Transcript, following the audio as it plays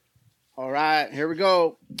All right, here we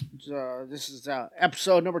go. This is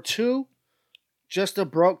episode number 2. Just a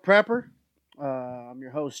broke prepper. I'm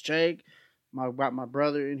your host Jake. Got my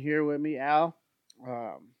brother in here with me, Al.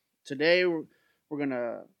 Today we're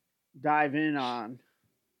gonna dive in on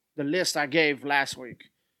the list I gave last week,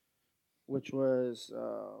 which was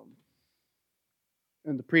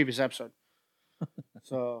in the previous episode.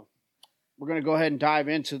 So we're gonna go ahead and dive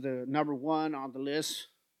into the number 1 on the list,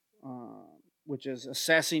 uh, which is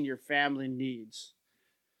assessing your family needs.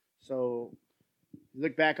 So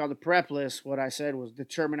look back on the prep list, what I said was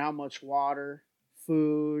determine how much water,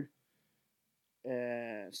 food,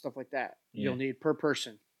 and stuff like that you'll need per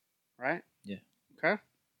person, right? Yeah. Okay.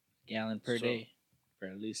 Gallon per So- day for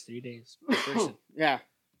at least 3 days per person. Yeah.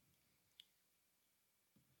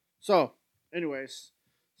 So, anyways,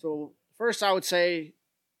 first I would say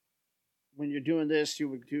when you're doing this, you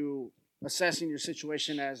would do assessing your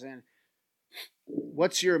situation as in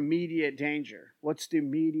what's your immediate danger? What's the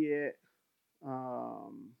immediate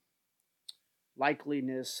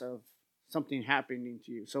likeliness of something happening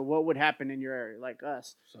to you? So, what would happen in your area? Like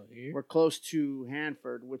us, So here, we're close to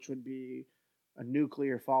Hanford, which would be a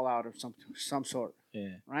nuclear fallout of some sort,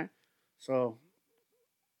 yeah, right? So,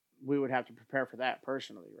 we would have to prepare for that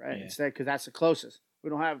personally, right? Yeah. Instead, because that's the closest. We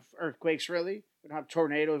don't have earthquakes really. We don't have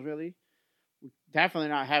tornadoes really. We definitely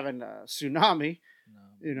not having a tsunami. no,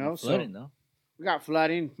 You know, so- flooding though. We got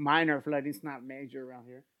flooding, minor flooding. It's not major around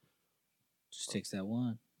here. Just takes that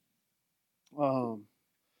one. Well,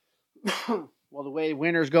 the way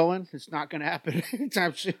winter's going, it's not going to happen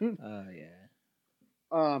anytime soon.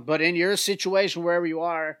 Yeah. But in your situation, wherever you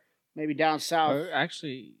are, maybe down south, Or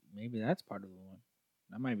actually, maybe that's part of the one.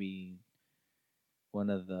 That might be one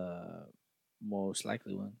of the most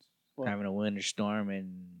likely ones. What? Having a winter storm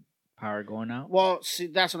and power going out. well, see,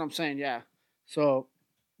 that's what I'm saying. Yeah. So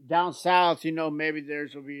down south, maybe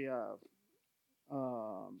there's will be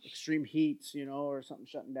extreme heats, or something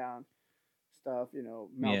shutting down stuff,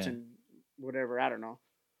 melting, whatever. I don't know.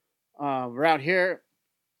 Around here,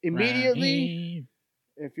 immediately,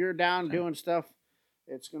 if you're down Okay. doing stuff,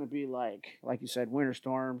 it's gonna be like you said, winter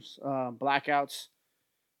storms, blackouts,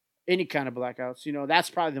 any kind of blackouts. That's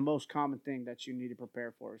probably the most common thing that you need to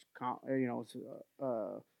prepare for is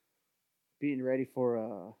being ready for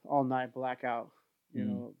a all night blackout.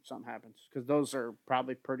 Something happens because those are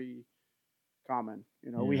probably pretty common.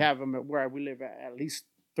 We Yeah. have them where we live at least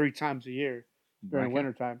 3 times a year during Blackout.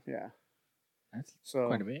 wintertime. Yeah. That's So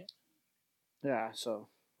quite a bit. yeah. So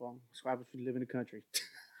that's why we live in the country.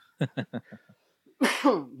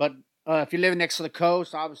 But if you're living next to the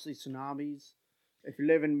coast, obviously tsunamis. If you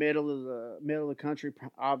live in middle of the country,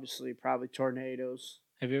 obviously probably tornadoes.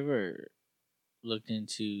 Have you ever looked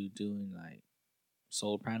into doing like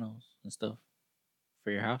solar panels and stuff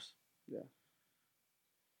for your house? Yeah.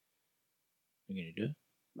 You gonna do it?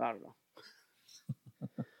 I don't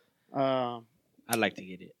know. I'd like to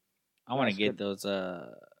get it. I want to That's get good.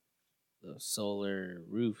 those solar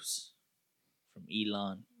roofs from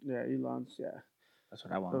Elon. Yeah, Elon's. Yeah, That's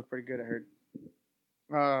what I that want. was pretty good. I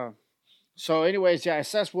heard. So, anyways, yeah,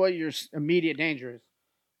 assess what your immediate danger is.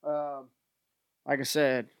 Like I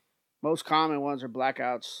said, most common ones are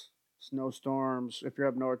blackouts, snowstorms. If you're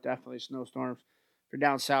up north, definitely snowstorms. If you're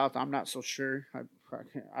down south, I'm not so sure.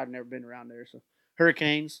 I've never been around there. So,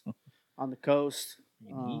 hurricanes on the coast,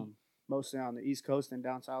 mostly on the east coast and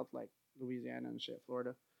down south, like Louisiana and shit,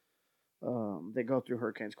 Florida. They go through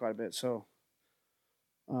hurricanes quite a bit. So,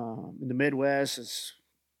 in the Midwest, it's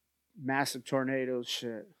massive tornadoes.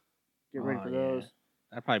 Shit, get ready Oh, for yeah. those.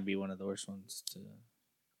 That'd probably be one of the worst ones to.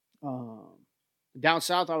 Down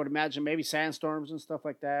south, I would imagine maybe sandstorms and stuff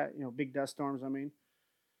like that. Big dust storms. I mean.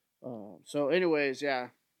 So, anyways, yeah,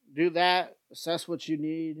 do that. Assess what you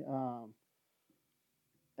need,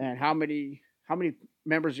 and how many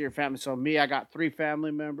members of your family. So, me, I got 3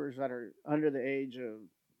 family members that are under the age of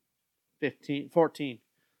 14.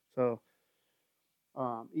 So,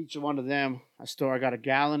 each one of them, I got a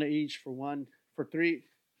gallon of each for 3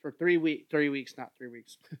 weeks, not 3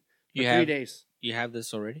 weeks, for You 3 have days. you have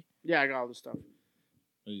this already? Yeah, I got all this stuff.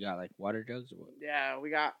 You got like water jugs or what? Yeah,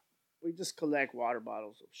 we just collect water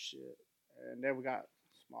bottles of shit, and then we got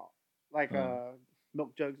small like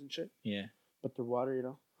milk jugs and shit, Yeah. but they're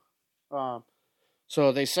water.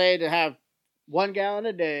 So they say to have 1 gallon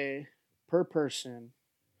a day per person,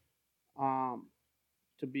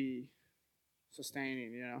 to be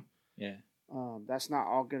sustaining. Yeah. That's not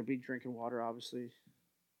all going to be drinking water, obviously.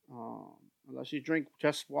 Unless you drink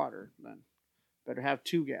just water, then better have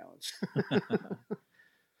 2 gallons.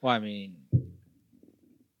 Well, I mean,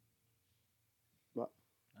 What?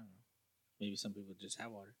 I don't know. Maybe some people just have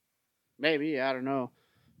water. Maybe, I don't know.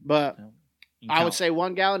 But You I would count. say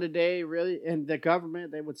 1 gallon a day, really. And the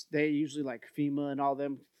government, they usually like FEMA and all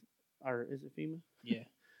them, or is it FEMA? Yeah.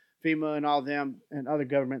 FEMA and all them and other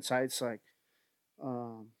government sites like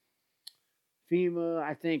um, FEMA.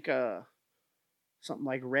 I think something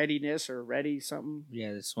like Readiness or Ready something.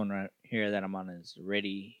 Yeah, this one right here that I'm on is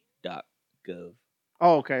ready.gov.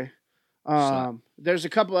 Oh, okay. So, There's a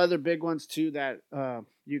couple other big ones too that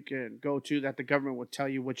you can go to that the government would tell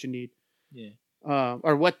you what you need, yeah.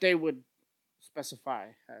 or what they would specify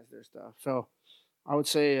as their stuff. So I would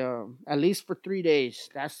say at least for 3 days.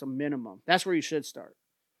 That's the minimum. That's where you should start.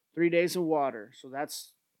 3 days in water. So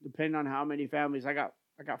that's depending on how many families I got.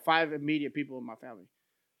 I got 5 immediate people in my family,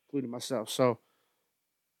 including myself. So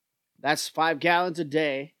that's 5 gallons a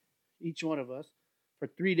day, each one of us, for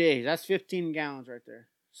 3 days. That's 15 gallons right there.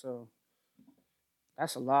 So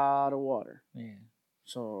that's a lot of water. Yeah.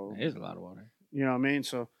 So It is a lot of water. you know what I mean.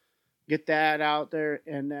 So get that out there,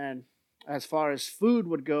 and then as far as food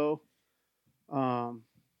would go, um,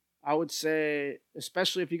 I would say,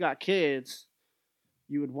 especially if you got kids,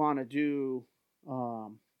 you would want to do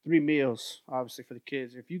 3 meals, obviously for the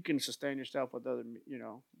kids. If you can sustain yourself with other,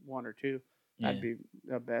 one or two, Yeah. that'd be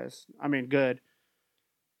the best. I mean, good.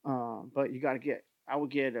 But you got to get. I would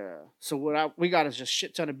get. So we got is just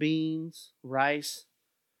shit ton of beans, rice.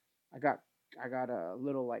 I got a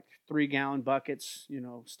little like 3 gallon buckets,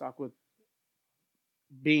 stocked with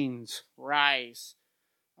beans, rice,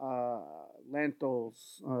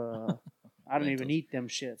 lentils. I don't even Lentils. eat them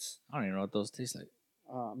shits. I don't even know what those taste like.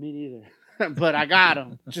 Me neither. But I got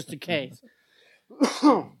them just in case.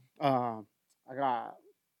 I got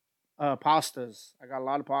pastas. I got a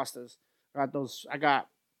lot of pastas. I got those.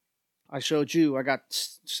 I showed you. I got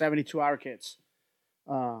 72-hour kits,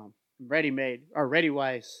 ready made or ready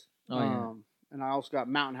wise. Oh, yeah. And I also got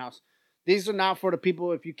Mountain House. These are not for the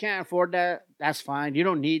people. If you can't afford that, that's fine. You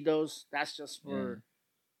don't need those. That's just for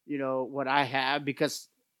what I have, because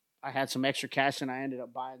I had some extra cash and I ended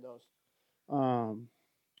up buying those.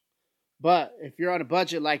 But if you're on a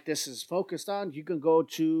budget like this is focused on, you can go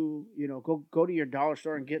to go to your dollar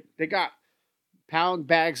store and they got pound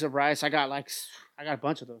bags of rice. I got a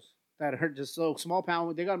bunch of those that are just so small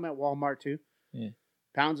pound. They got them at Walmart too. Yeah.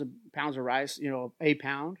 Pounds of rice. A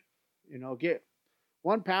pound. Get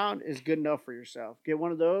 1 pound is good enough for yourself. Get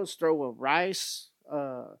one of those. Throw a rice,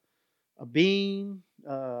 a bean,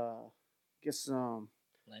 get some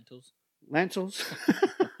lentils,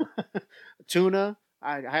 tuna.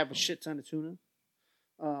 I have a shit ton of tuna.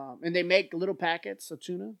 And they make little packets of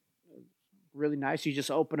tuna. Really nice. You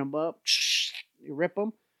just open them up, you rip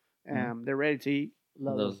them, and they're ready to eat.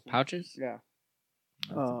 Love those pouches? Yeah.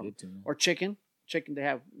 That's a good tuna. Or chicken. Chicken, they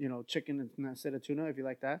have, chicken instead of tuna if you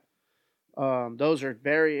like that. Those are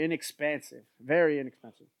very inexpensive. Very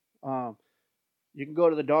inexpensive. You can go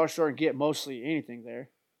to the dollar store and get mostly anything there.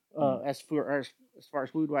 As far as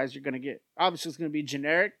food wise, you're gonna get, obviously it's gonna be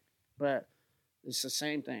generic, but it's the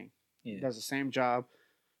same thing. Yeah. It does the same job.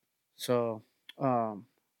 So,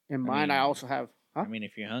 in mine, I also have. Huh? I mean,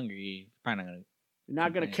 if you're hungry, you're probably not gonna. You're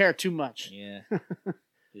not gonna care too much. Yeah.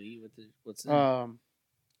 What's that?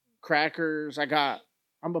 Crackers.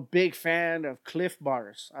 I'm a big fan of Cliff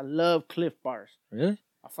Bars. I love Cliff Bars. Really?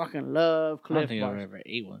 I fucking love Cliff I don't think Bars. I've ever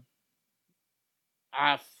ate one.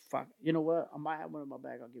 You know what? I might have one in my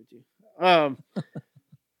bag. I'll give it to you.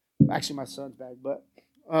 Actually, my son's bag, but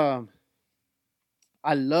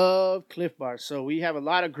I love Cliff Bars. So we have a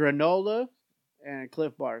lot of granola and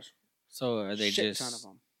Cliff Bars. So are they Shit just ton of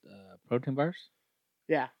them. protein bars?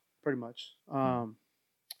 Yeah, pretty much.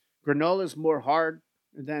 Granola is more hard,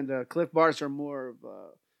 and then the Cliff Bars are more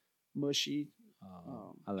mushy.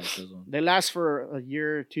 I like those ones. They last for a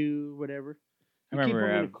year or two, whatever. I Keep remember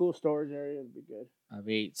them in a cool storage area. It'd be good. I've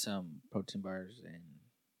ate some protein bars, and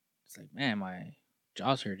it's like, man, my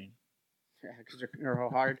jaw's hurting. Yeah, because they're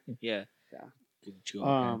hard. Yeah. Yeah.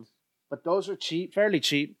 But those are cheap, fairly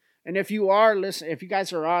cheap. And if you are if you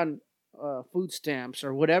guys are on food stamps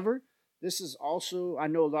or whatever, this is also, I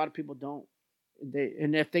know a lot of people don't.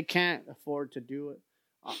 And if they can't afford to do it,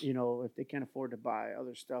 if they can't afford to buy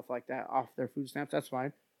other stuff like that off their food stamps, that's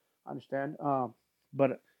fine. I understand.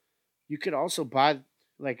 But you could also buy,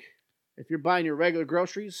 like, if you're buying your regular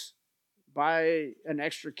groceries, buy an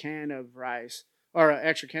extra can of rice or an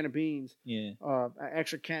extra can of beans. Yeah. An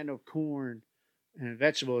extra can of corn and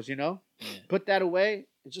vegetables, Yeah. Put that away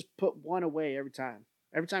and just put one away every time.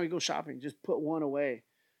 Every time you go shopping, just put one away.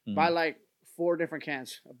 Mm-hmm. Buy like 4 different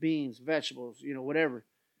cans of beans, vegetables, whatever,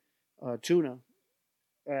 tuna,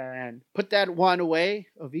 and put that one away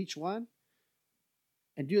of each one.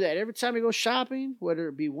 And do that every time you go shopping, whether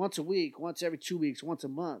it be once a week, once every 2 weeks, once a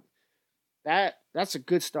month. that's a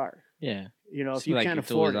good start. Yeah. You know, if See, you like can't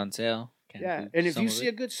it's always afford it. on sale. Can't Yeah, do and if some you of see it.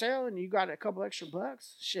 a good sale and you got a couple extra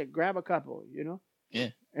bucks, shit, grab a couple. You know. Yeah.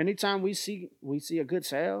 Anytime we see a good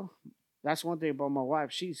sale, that's one thing about my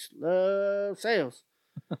wife. She loves sales.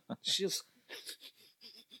 She's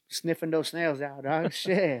sniffing those snails out, dog.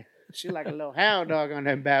 Shit, she like a little hound dog on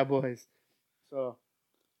them bad boys. So,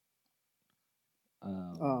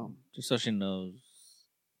 Just so she knows,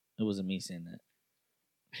 it wasn't me saying that.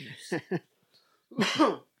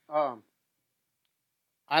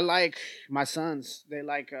 I like my sons. They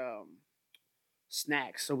like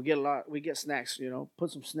snacks, so we get snacks. You know,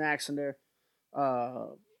 put some snacks in there.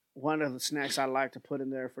 Uh, One of the snacks I like to put in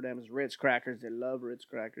there for them is Ritz crackers. They love Ritz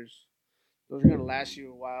crackers. Those are gonna last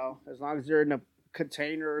you a while as long as they're in a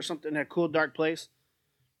container or something in a cool, dark place.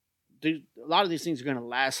 A lot of these things are gonna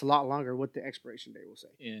last a lot longer. What the expiration date will say.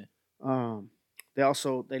 Yeah.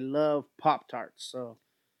 They love Pop Tarts, so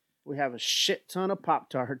we have a shit ton of Pop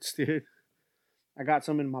Tarts, dude. I got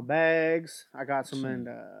some in my bags. I got some in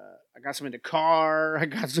the car. I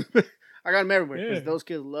got them everywhere because those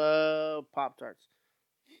kids love Pop Tarts.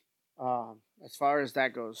 As far as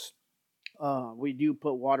that goes, we do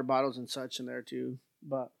put water bottles and such in there too.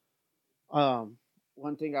 But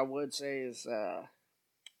one thing I would say is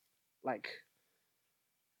like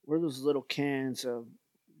where those little cans of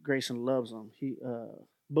Grayson loves them.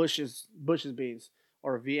 Bush's beans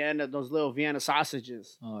or Vienna, those little Vienna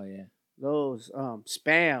sausages. Oh yeah. Those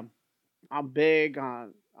Spam. I'm big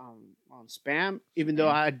on Spam, even though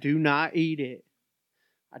I do not eat it.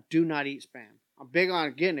 I do not eat Spam. I'm big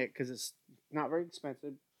on getting it because it's not very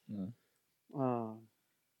expensive. No.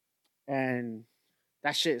 And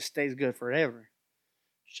that shit stays good forever.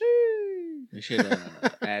 Sheesh. We should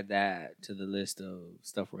add that to the list of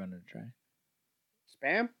stuff we're gonna try.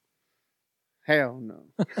 Spam? Hell no.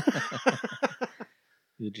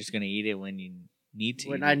 You're just gonna eat it when you need to.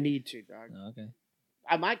 When I need to, dog. Oh, okay.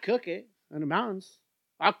 I might cook it in the mountains.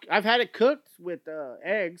 I've had it cooked with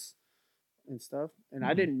eggs and stuff, and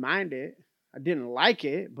I didn't mind it. I didn't like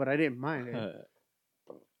it, but I didn't mind it.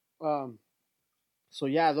 So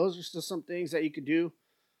yeah, those are just some things that you could do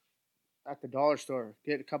at the dollar store.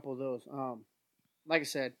 Get a couple of those. Like I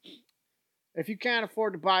said, if you can't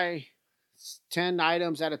afford to buy 10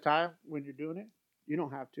 items at a time when you're doing it, you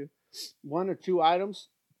don't have to. 1 or 2 items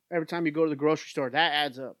every time you go to the grocery store, that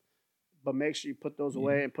adds up. But make sure you put those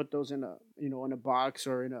away and put those in a box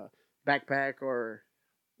or in a backpack or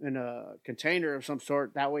in a container of some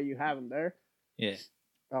sort. That way you have them there. Yeah.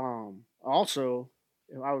 Also,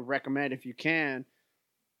 I would recommend if you can,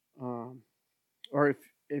 or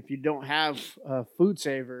if you don't have a food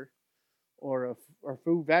saver or a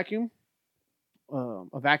food vacuum,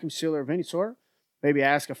 a vacuum sealer of any sort, maybe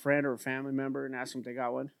ask a friend or a family member and ask them if they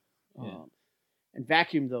got one, and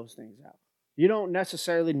vacuum those things out. You don't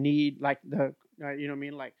necessarily need like you know what I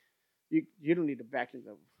mean, like you don't need to vacuum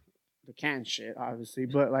the canned shit, obviously,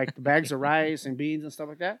 but like the bags of rice and beans and stuff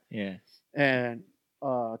like that. Yeah. And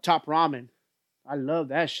Top Ramen, I love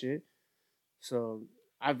that shit. So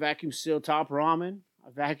I vacuum seal Top Ramen. I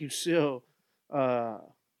vacuum seal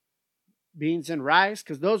beans and rice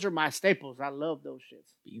because those are my staples. I love those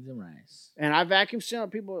shits. Beans and rice. And I vacuum seal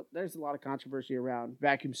people. There's a lot of controversy around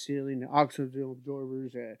vacuum sealing, oxygen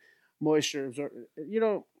absorbers, and moisture absorbers. You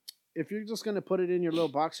know, if you're just gonna put it in your little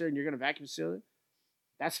boxer and you're gonna vacuum seal it,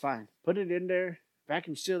 that's fine. Put it in there,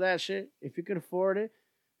 vacuum seal that shit if you can afford it.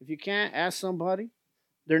 If you can't, ask somebody.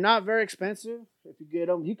 They're not very expensive. If you get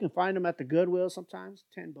them, you can find them at the Goodwill sometimes.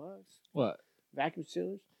 $10. What? Vacuum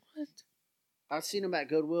sealers. What? I've seen them at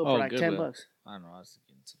Goodwill for like Goodwill. $10. I don't know. I was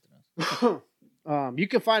thinking something else. You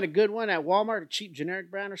can find a good one at Walmart, a cheap generic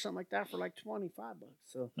brand or something like that for like $25.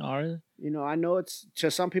 So, oh, really? you know, I know it's to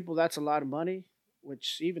some people that's a lot of money,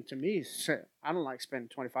 which even to me, I don't like spending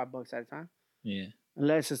 $25 at a time. Yeah.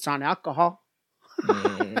 Unless it's on alcohol.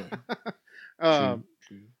 Yeah.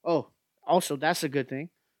 True. Oh, also that's a good thing.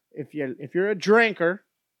 If you're a drinker,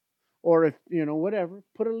 or if you know whatever,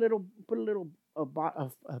 put a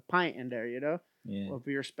pint in there. You know, of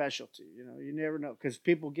your specialty. You know, you never know because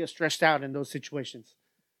people get stressed out in those situations.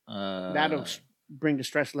 That'll bring the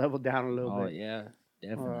stress level down a little bit. Oh yeah,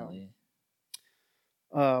 definitely.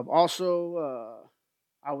 Also,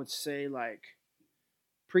 I would say like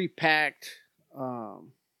pre-packed.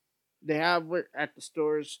 They have at the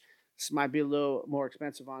stores. This might be a little more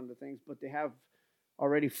expensive on the things, but they have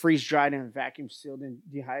already freeze dried and vacuum sealed and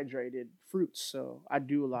dehydrated fruits. So I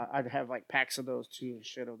do a lot. I'd have like packs of those too and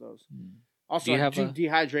shit of those. Also, I do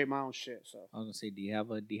dehydrate my own shit. So I was gonna say, do you have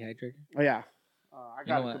a dehydrator? Oh yeah, I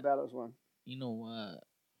got a Cabela's one. You know what?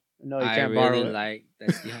 No, you can't borrow it. Like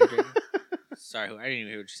that's dehydrated. Sorry, I didn't even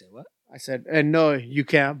hear what you said. What? I said, and no, you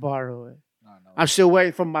can't borrow it. No, no. I'm still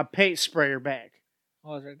waiting for my paint sprayer back.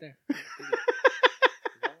 Oh, it's right there.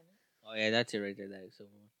 Oh yeah, that's it right there. That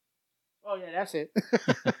silver Oh yeah, that's it.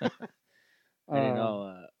 one. I didn't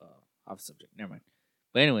know. Off subject. Never mind.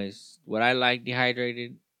 But anyways, what I like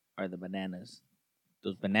dehydrated are the bananas.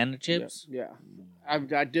 Those banana chips. Yeah,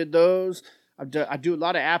 I did those. I do a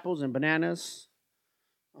lot of apples and bananas.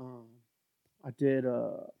 I did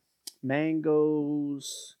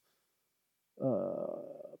mangoes,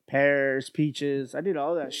 pears, peaches. I did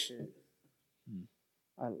all that shit.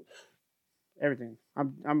 Everything.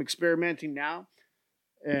 I'm experimenting now,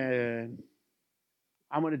 and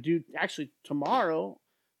I'm gonna do actually tomorrow.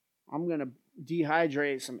 I'm gonna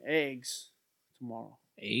dehydrate some eggs tomorrow.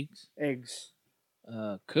 Eggs. Eggs.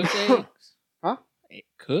 Cooked eggs. Huh?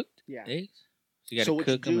 Cooked. Yeah. Eggs. So you gotta So what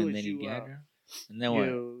cook you them do and is then you you, dehydrate. And then what?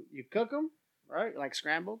 You cook them, right? Like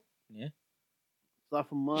scrambled. Yeah. Fluff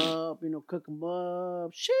them up, cook them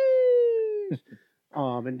up. Sheesh.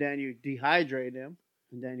 And then you dehydrate them,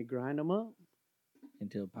 and then you grind them up.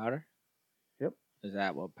 Into a powder. Yep. Is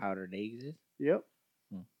that what powdered eggs is? Yep.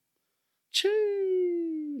 Hmm.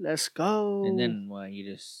 Chee. Let's go. And then what? You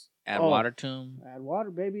just add water to them. Add water,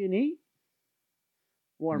 baby, and eat.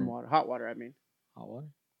 Warm water, hot water. I mean. Hot water.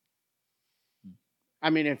 I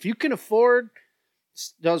mean, if you can afford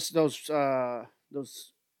those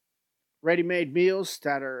ready-made meals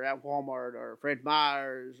that are at Walmart or Fred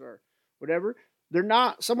Meyer's or whatever, they're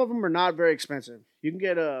not. Some of them are not very expensive. You can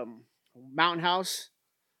get Mountain House.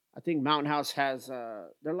 I think Mountain House has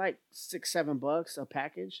they're like $6-7 a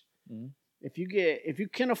package. Mm-hmm. If you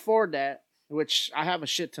can afford that, which I have a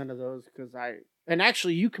shit ton of those because and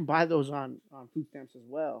actually you can buy those on food stamps as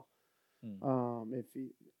well. If you,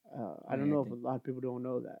 I don't know if a lot of people don't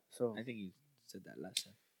know that. So I think you said that last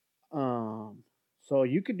time. So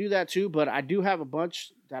you could do that too, but I do have a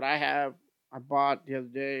bunch that I bought the other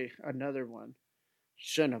day, another one.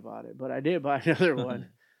 Shouldn't have bought it, but I did buy another one.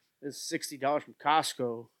 It's $60 from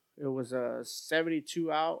Costco. It was a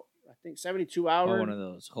 72 hour. I think 72 hour. Oh, one of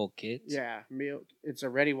those whole kits. Yeah, meal. It's a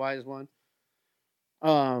ReadyWise one.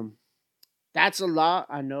 That's a lot.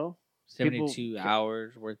 I know. 72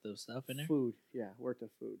 hours worth of stuff in there. Food, yeah, worth of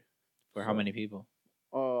food. For how many people?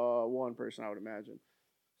 One person, I would imagine.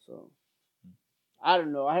 So, I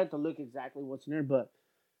don't know. I have to look exactly what's in there, but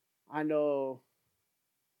I know.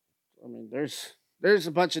 I mean, there's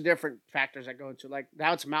a bunch of different factors that go into. Like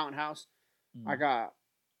now, it's Mountain House. I got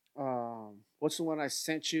what's the one I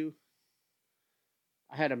sent you?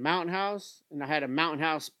 I had a Mountain House, and I had a Mountain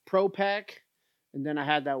House Pro Pack, and then I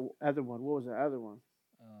had that other one. What was the other one?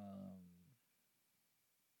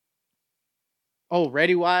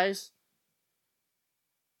 ReadyWise.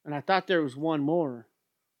 And I thought there was one more.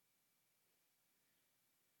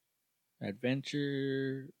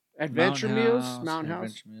 Adventure Meals, Mountain House,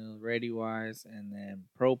 Adventure Meals, ReadyWise, and then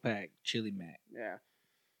Pro Pack Chili Mac. Yeah.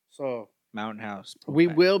 So Mountain House. Me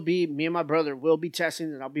and my brother will be testing,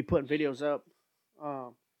 and I'll be putting videos up.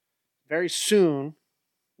 Very soon.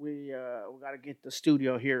 We got to get the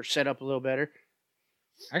studio here set up a little better.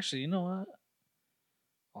 Actually, you know what?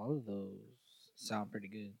 All of those sound pretty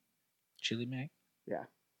good. Chili Mac. Yeah.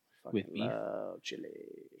 With beef. Chili.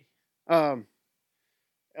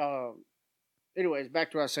 Anyways,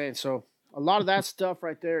 back to what I was saying. So a lot of that stuff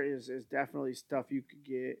right there is definitely stuff you could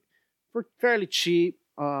get for fairly cheap.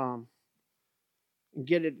 And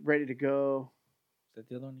get it ready to go. Is that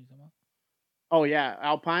the other one you're talking about? Oh yeah,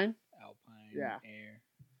 Alpine. Yeah. Air.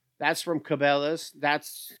 That's from Cabela's.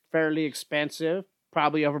 That's fairly expensive.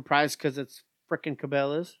 Probably overpriced because it's freaking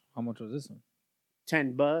Cabela's. How much was this one?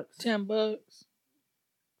 $10. $10.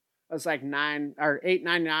 That's like $8.99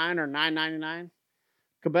 or $9.99.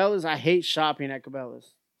 Cabela's. I hate shopping at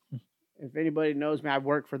Cabela's. If anybody knows me, I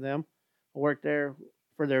work for them. I worked there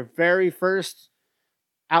for their very first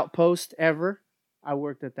outpost ever. I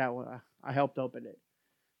worked at that one. I helped open it.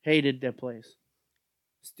 Hated the place.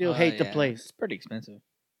 Still hate the place. It's pretty expensive.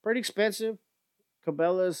 Pretty expensive.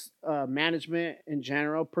 Cabela's management in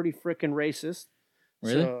general, pretty freaking racist.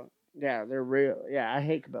 Really? So, yeah, they're real. Yeah, I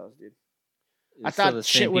hate Cabela's, dude. It's I thought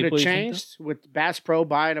shit would have changed with Bass Pro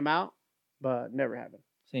buying them out, but never happened.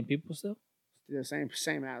 Same people still? The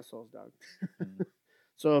same assholes, dog.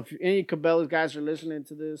 So if any Cabela's guys are listening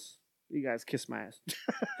to this, you guys kiss my ass.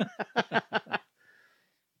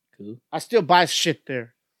 Cool. I still buy shit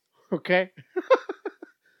there. Okay?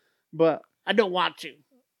 But I don't want to.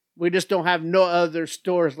 We just don't have no other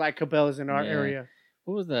stores like Cabela's in our area.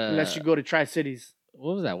 What was the... Unless you go to Tri-Cities.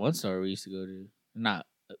 What was that one store we used to go to? Not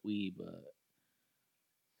but...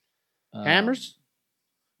 Hammers?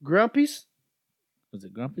 Grumpy's? Was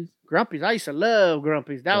it Grumpy's? Grumpy's. I used to love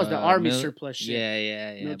Grumpy's. That was the army surplus shit.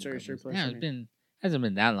 Yeah. Military Grumpy's. surplus. Yeah, hasn't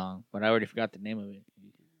been that long, but I already forgot the name of it.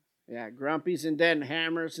 Yeah, Grumpy's, and then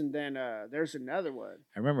Hammers, and then there's another one.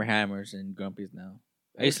 I remember Hammers and Grumpy's now.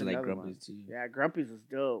 I used to like Grumpy's too. Yeah, Grumpy's was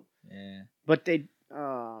dope. Yeah. But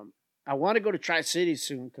I want to go to Tri-Cities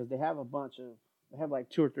soon because they have they have like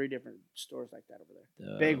 2 or 3 different stores like that over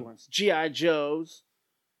there. Big ones. G.I. Joe's.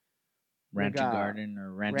 Ranch and Garden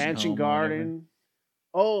or Ranch and Garden.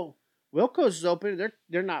 Oh, Wilco's is open.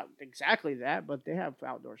 They're not exactly that, but they have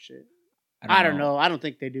outdoor shit. I don't know. I don't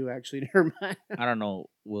think they do actually. Never mind. I don't know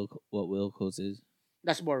what Wilco's is.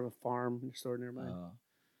 That's more of a farm store. Never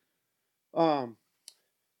mind.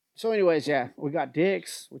 So, anyways, yeah, we got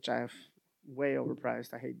Dick's, which I have way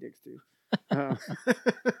overpriced. I hate Dick's too.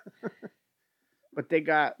 But they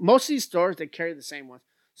got most of these stores. They carry the same ones.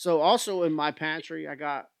 So, also in my pantry, I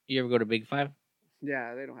got. You ever go to Big Five?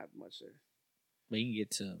 Yeah, they don't have much there. But you can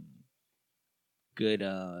get some good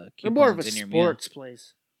coupons. They're more of a sports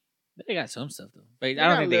place. They got some stuff though, but I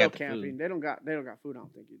don't think they got the camping. food. They don't got food. I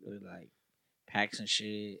don't think either. Like packs and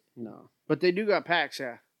shit. No, but they do got packs.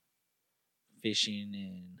 Yeah, fishing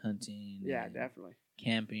and hunting. Yeah, and definitely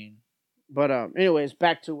camping. But anyways,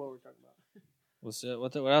 back to what we're talking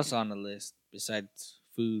about. What else on the list besides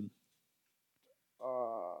food?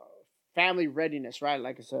 Family readiness, right?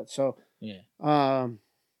 Like I said. So yeah.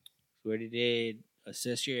 We already did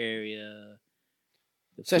assess your area.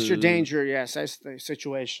 Assess your danger, yes. That's the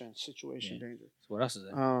situation. Danger. So what else is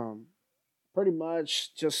that? Pretty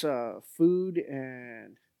much just food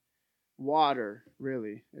and water,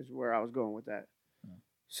 really, is where I was going with that. Oh.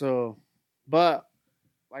 So, but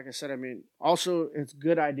like I said, I mean, also it's a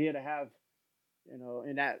good idea to have,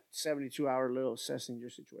 in that 72-hour little assessing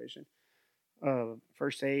your situation,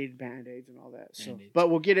 first aid, Band-Aids, and all that. So, but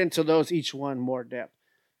we'll get into those each one more depth.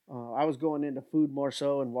 I was going into food more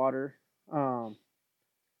so and water.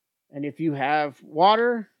 And if you have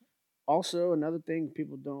water, also another thing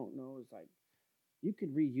people don't know is like you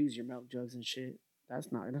could reuse your milk jugs and shit. That's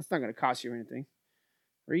not gonna cost you anything.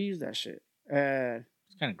 Reuse that shit.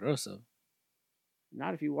 It's kind of gross though.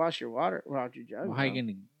 Not if you wash your water out your jug. Well, how are you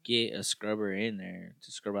gonna get a scrubber in there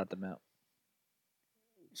to scrub out the milk?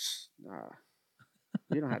 Nah,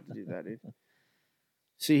 you don't have to do that, dude.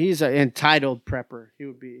 See, he's an entitled prepper. He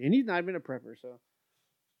would be, and he's not even a prepper. So,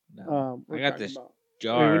 no. I got this.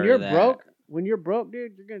 When you're broke,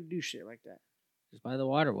 dude, you're gonna do shit like that. Just buy the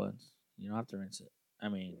water ones. You don't have to rinse it. I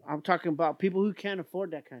mean, I'm talking about people who can't afford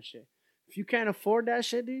that kind of shit. If you can't afford that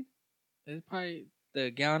shit, dude, it's probably the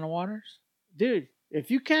gallon of waters. Dude, if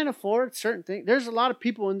you can't afford certain things, there's a lot of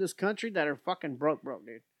people in this country that are fucking broke,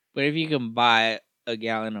 dude. But if you can buy a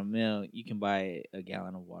gallon of milk, you can buy a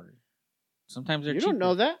gallon of water. Sometimes they're cheaper. You don't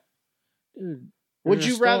know that, dude. Would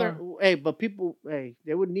you rather? Hey, but people, they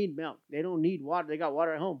would need milk. They don't need water. They got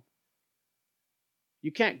water at home.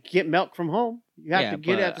 You can't get milk from home. You have to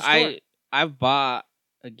get it at the store. I've bought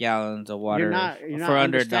gallons of water you're not for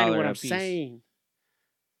under $1 what I'm saying.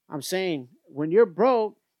 I'm saying when you're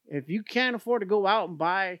broke, if you can't afford to go out and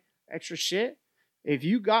buy extra shit, if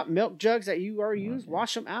you got milk jugs that you already use,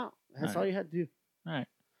 wash them out. That's all you had to do. All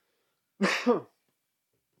right.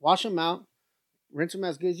 Wash them out. Rinse them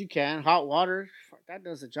as good as you can. Hot water, that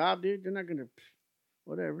does the job, dude. They're not gonna,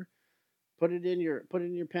 whatever. Put it in your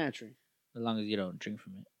pantry. As long as you don't drink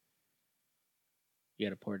from it, you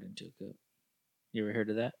gotta pour it into a cup. You ever heard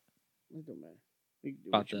of that? It don't matter.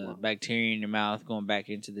 About the bacteria in your mouth going back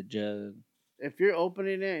into the jug. If you're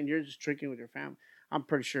opening it and you're just drinking with your family, I'm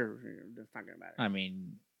pretty sure that's not gonna matter. I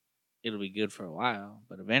mean, it'll be good for a while,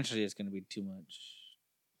 but eventually it's gonna be too much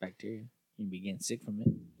bacteria. You be getting sick from it.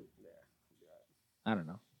 I don't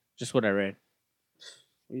know. Just what I read.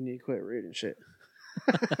 We need to quit reading shit.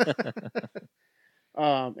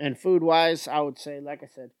 And food wise, I would say, like I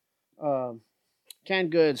said,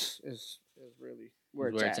 canned goods is really where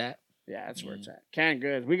it's at. Yeah, that's where it's at. Canned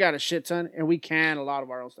goods. We got a shit ton, and we can a lot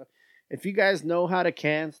of our own stuff. If you guys know how to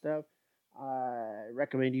can stuff, I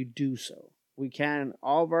recommend you do so. We can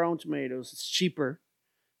all of our own tomatoes. It's cheaper,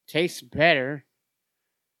 tastes better.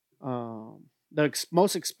 The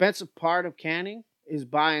most expensive part of canning is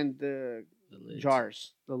buying the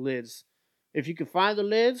jars, the lids. If you can find the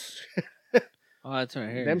lids, oh, that's right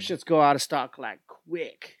here. Them shits go out of stock like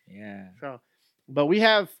quick. Yeah. So, but we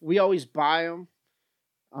always buy them.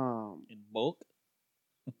 In bulk?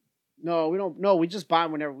 No, we don't. No, we just buy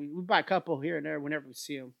them whenever we buy a couple here and there whenever we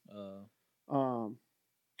see them.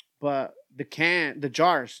 But the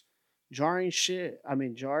jars, jarring shit. I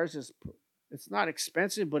mean, jars it's not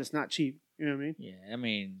expensive, but it's not cheap. You know what I mean? Yeah, I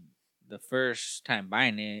mean, the first time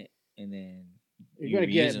buying it, and then you're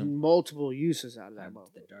gonna reuse get them. multiple uses out of that.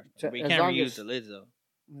 The jars. To- But you as can't long reuse as- the lids though.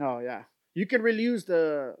 No, yeah, you can reuse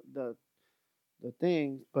the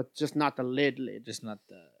thing, but just not the lid. Just not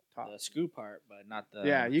the Top. the screw part, but not the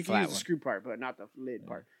Yeah, you can flat use the one. screw part, but not the lid Yeah.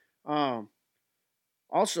 part.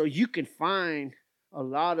 Also, you can find a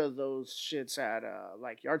lot of those shits at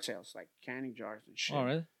like yard sales, like canning jars and shit. Oh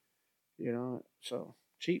really? You know, so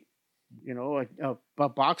cheap. You know, a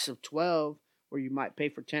box of 12 where you might pay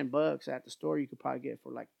for $10 at the store, you could probably get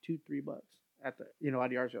for like $2-3 at the at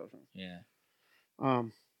the yard sales. Yeah.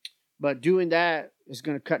 But doing that is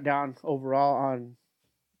going to cut down overall on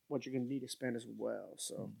what you're going to need to spend as well.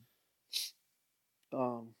 So,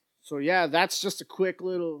 so yeah, that's just a quick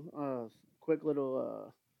little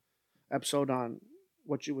episode on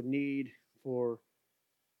what you would need for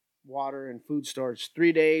water and food storage.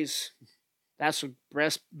 3 days. That's the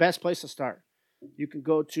best place to start. You can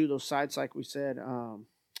go to those sites like we said.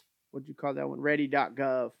 What do you call that one?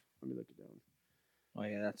 Ready.gov. Let me look at that one. Oh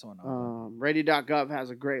yeah, that's one. Ready.gov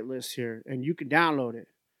has a great list here, and you can download it.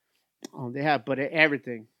 They have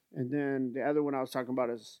everything. And then the other one I was talking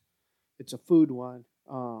about it's a food one.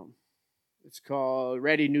 It's called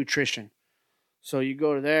Ready Nutrition. So you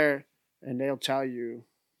go to there, and they'll tell you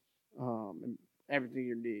everything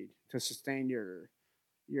you need to sustain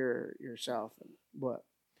yourself and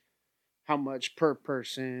how much per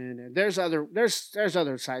person. And there's other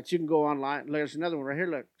sites you can go online. There's another one right here.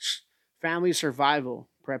 Look, family survival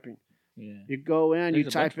prepping. Yeah. You go in, There's you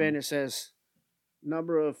a type bunch of in, it says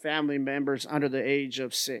number of family members under the age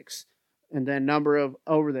of 6, and then number of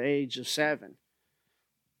over the age of 7.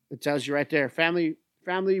 It tells you right there. Your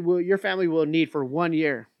family will need for 1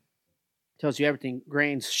 year. Tells you everything: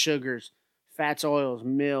 grains, sugars, fats, oils,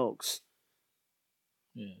 milks,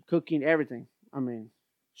 cooking, everything. I mean,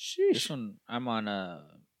 sheesh. This one I'm on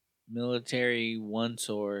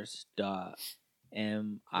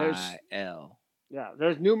militaryOneSource.mil. Yeah,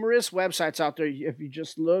 there's numerous websites out there. If you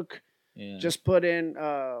just look, just put in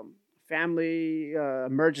family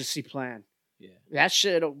emergency plan. Yeah, that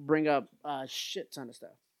shit'll bring up a shit ton of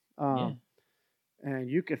stuff. And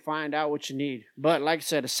you can find out what you need. But like I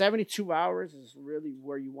said, 72 hours is really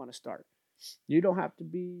where you want to start. You don't have to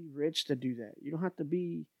be rich to do that. You don't have to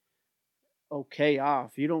be okay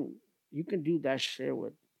off. You can do that shit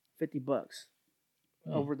with $50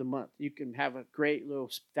 over the month. You can have a great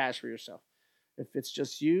little stash for yourself. If it's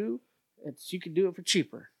just you can do it for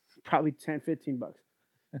cheaper, probably $10-15.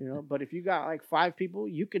 But if you got like 5 people,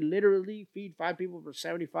 you could literally feed 5 people for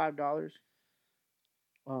 $75.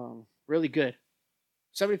 Really good.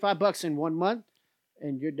 $75 in 1 month,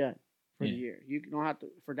 and you're done for the year. You don't have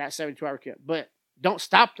to for that 72-hour kit, but don't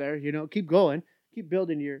stop there. Keep going, keep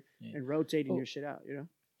building and rotating your shit out.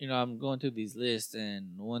 I'm going through these lists,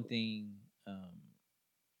 and one thing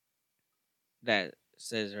that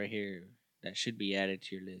says right here that should be added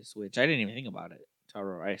to your list, which I didn't even think about it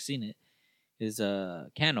until I seen it, is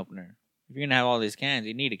a can opener. If you're gonna have all these cans,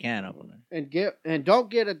 you need a can opener. And don't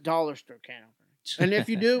get a dollar store can opener. And if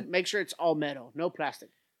you do, make sure it's all metal, no plastic.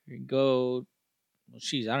 You go, I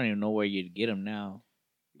don't even know where you'd get them now.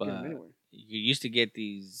 You get them anywhere. You used to get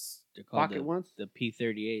these. They're called pocket ones, the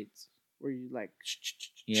P38s, where you like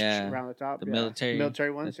around the top. The military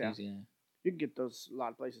ones. Yeah. Yeah, you can get those a lot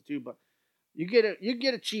of places too, but you get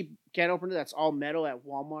a cheap can opener that's all metal at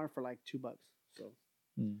Walmart for like $2. So,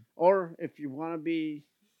 or if you want to be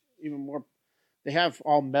even more, they have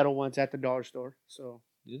all metal ones at the dollar store. So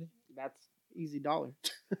do they? That's easy $1.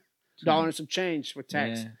 $1 and some change with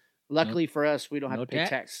tax. Yeah. Luckily for us, we don't have to pay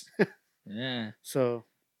tax. Yeah. So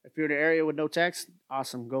if you're in an area with no tax,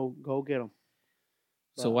 awesome. Go get them.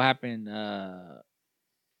 So what happened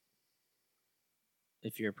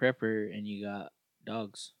if you're a prepper and you got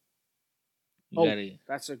dogs?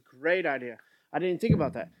 That's a great idea. I didn't think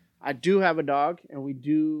about that. I do have a dog, and we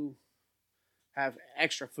do have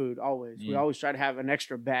extra food always. We always try to have an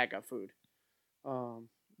extra bag of food.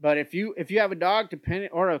 But if you have a dog,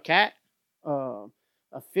 or a cat, a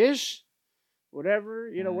fish, whatever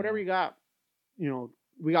whatever you got,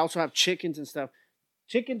 we also have chickens and stuff.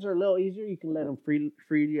 Chickens are a little easier. You can let them free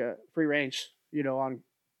range. On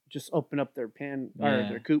just open up their pen or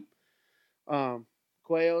their coop.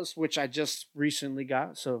 Quails, which I just recently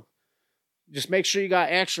got, so just make sure you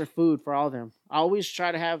got extra food for all of them. I always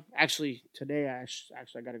try to have. Actually, today I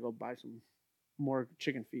got to go buy some more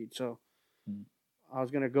chicken feed. So. I was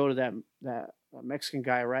gonna go to that Mexican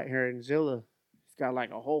guy right here in Zilla. He's got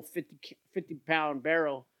like a whole 50-pound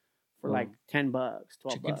barrel for like $10,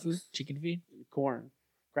 $12. Chicken feed, corn,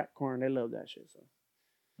 cracked corn. They love that shit. So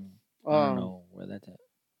I don't know where that's at.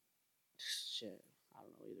 Shit, I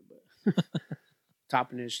don't know either. But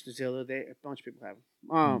Toppenish, Zilla. A bunch of people have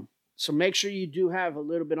them. So make sure you do have a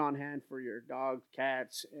little bit on hand for your dogs,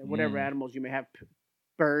 cats, whatever animals you may have,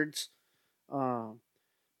 birds.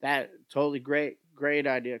 That totally great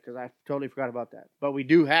idea because I totally forgot about that. But we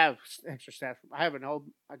do have extra staff. I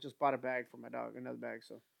just bought a bag for my dog, another bag.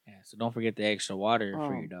 So yeah, so don't forget the extra water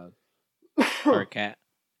for your dog or cat.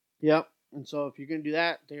 Yep. And so if you're gonna do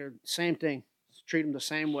that, they're same thing. Treat them the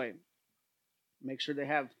same way. Make sure they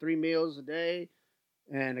have 3 meals a day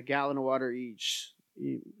and a gallon of water each,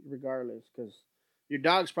 regardless, because your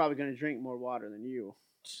dog's probably gonna drink more water than you.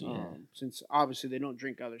 Yeah. Since obviously they don't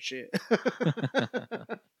drink other shit.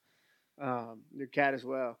 Your cat as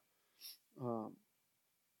well.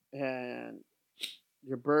 And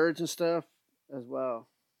your birds and stuff as well.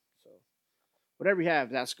 So whatever you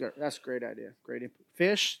have, that's good. That's a great idea. Great input.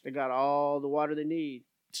 Fish, they got all the water they need.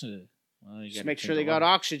 Well, just make sure they got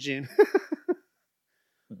oxygen.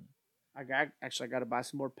 I got to buy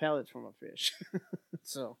some more pellets from a fish.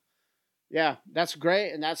 So yeah, that's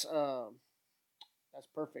great, and that's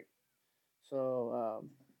perfect. So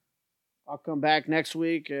I'll come back next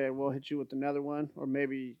week and we'll hit you with another one, or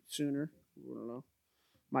maybe sooner. I don't know.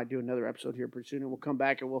 Might do another episode here pretty soon, and we'll come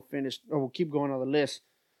back and we'll finish, or we'll keep going on the list.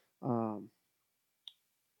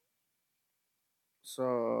 So,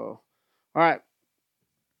 all right.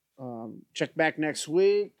 Check back next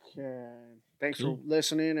week. And thanks for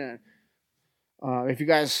listening. And if you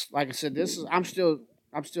guys, like I said, I'm still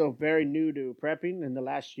very new to prepping in the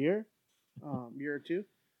last year or two.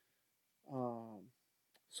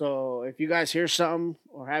 So if you guys hear something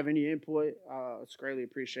or have any input, it's greatly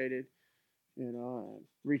appreciated.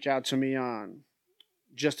 Reach out to me on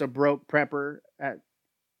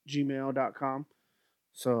justabrokeprepper@gmail.com.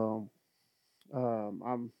 So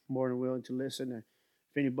I'm more than willing to listen. And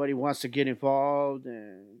if anybody wants to get involved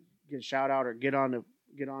and get a shout out or get on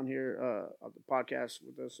here on the podcast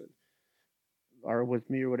with us or with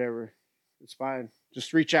me or whatever, it's fine.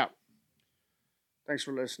 Just reach out. Thanks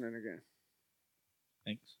for listening again.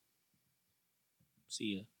 Thanks.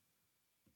 See ya.